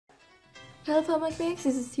Hello Public Mix,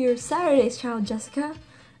 this is your Saturday's child, Jessica.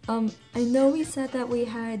 I know we said that we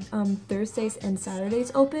had Thursdays and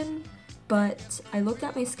Saturdays open, but I looked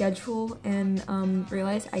at my schedule and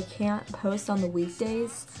realized I can't post on the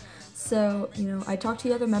weekdays. So, I talked to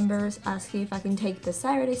the other members asking if I can take the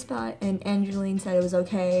Saturday spot, and Angeline said it was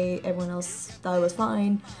okay, everyone else thought it was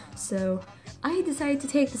fine. So I decided to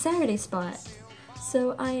take the Saturday spot.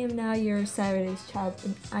 So I am now your Saturday's child,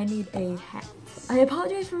 and I need a hat. I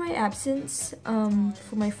apologize for my absence,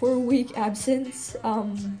 for my 4-week absence.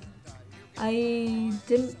 I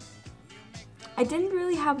didn't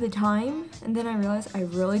really have the time, and then I realized I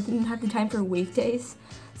really didn't have the time for weekdays.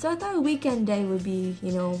 So I thought a weekend day would be,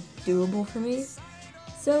 doable for me.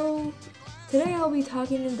 So today I'll be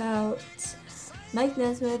talking about Mike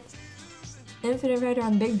Nesmith, Infinite Rider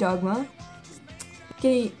on Big Dogma.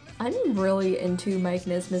 I'm really into Mike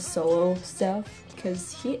Nesmith's solo stuff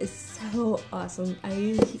because he is so awesome.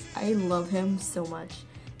 I love him so much,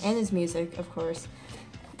 and his music, of course.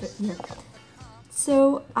 But yeah.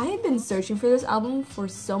 So I had been searching for this album for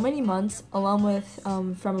so many months, along with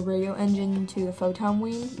From a Radio Engine to the Photon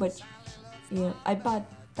Wing, which I bought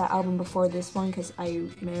that album before this one because I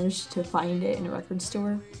managed to find it in a record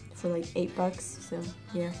store for like $8. So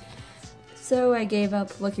yeah. So I gave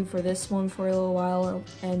up looking for this one for a little while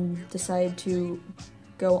and decided to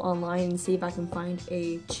go online and see if I can find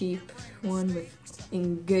a cheap one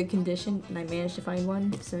in good condition, and I managed to find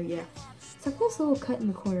one. So yeah. So I've got this little cut in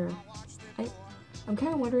the corner. I'm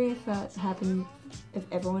kind of wondering if that happened, if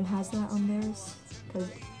everyone has that on theirs, because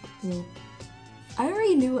I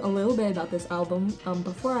already knew a little bit about this album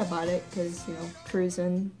before I bought it, because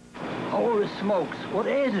cruising. Holy smokes, what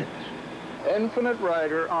is it? Infinite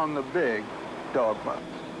Rider on the Big Dogma.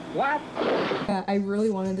 What? Yeah, I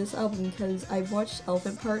really wanted this album because I've watched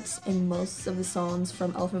Elephant Parts, and most of the songs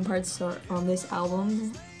from Elephant Parts are on this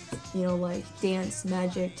album. Like Dance,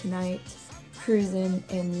 Magic, Tonight, Cruisin',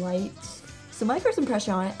 and Light. So my first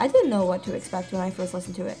impression on it, I didn't know what to expect when I first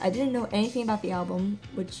listened to it. I didn't know anything about the album,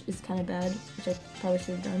 which is kind of bad, which I probably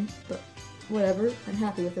should have done, but whatever, I'm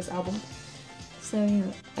happy with this album. So,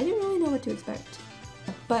 I didn't really know what to expect.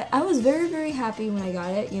 But I was very, very happy when I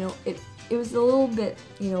got it. It was a little bit,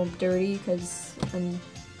 dirty because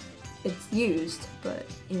it's used, but,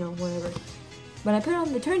 whatever. When I put it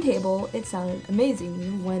on the turntable, it sounded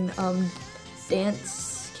amazing. When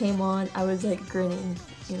Dance came on, I was like grinning,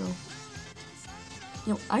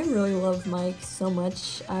 I really love Mike so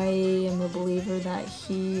much. I am a believer that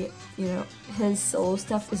his solo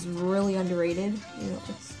stuff is really underrated.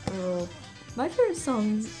 My favorite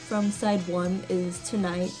song from side 1 is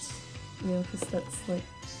Tonight, because that's like,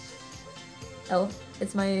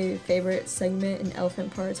 it's my favorite segment in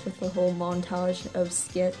Elephant Parts with the whole montage of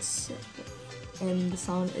skits, and the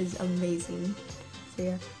song is amazing. So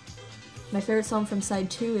yeah. My favorite song from side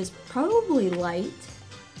 2 is probably Light,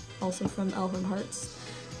 also from Elephant Parts.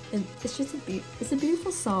 And it's just it's a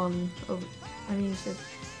beautiful song.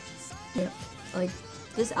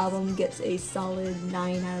 This album gets a solid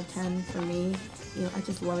 9 out of 10 for me. I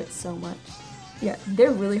just love it so much. Yeah,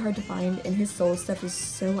 they're really hard to find, and his soul stuff is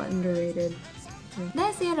so underrated.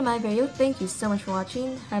 That's the end of my video. Thank you so much for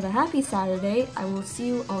watching. Have a happy Saturday. I will see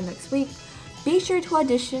you all next week. Be sure to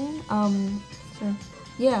audition.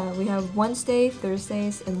 Yeah, we have Wednesday,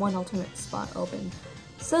 Thursdays, and 1 alternate spot open.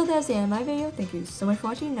 So that's the end of my video. Thank you so much for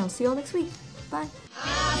watching, and I'll see you all next week. Bye.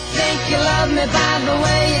 I think you love me by the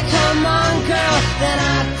way you come on, girl. Then I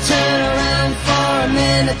turn around for a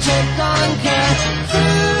minute, trick on,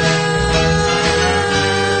 girl. Ooh.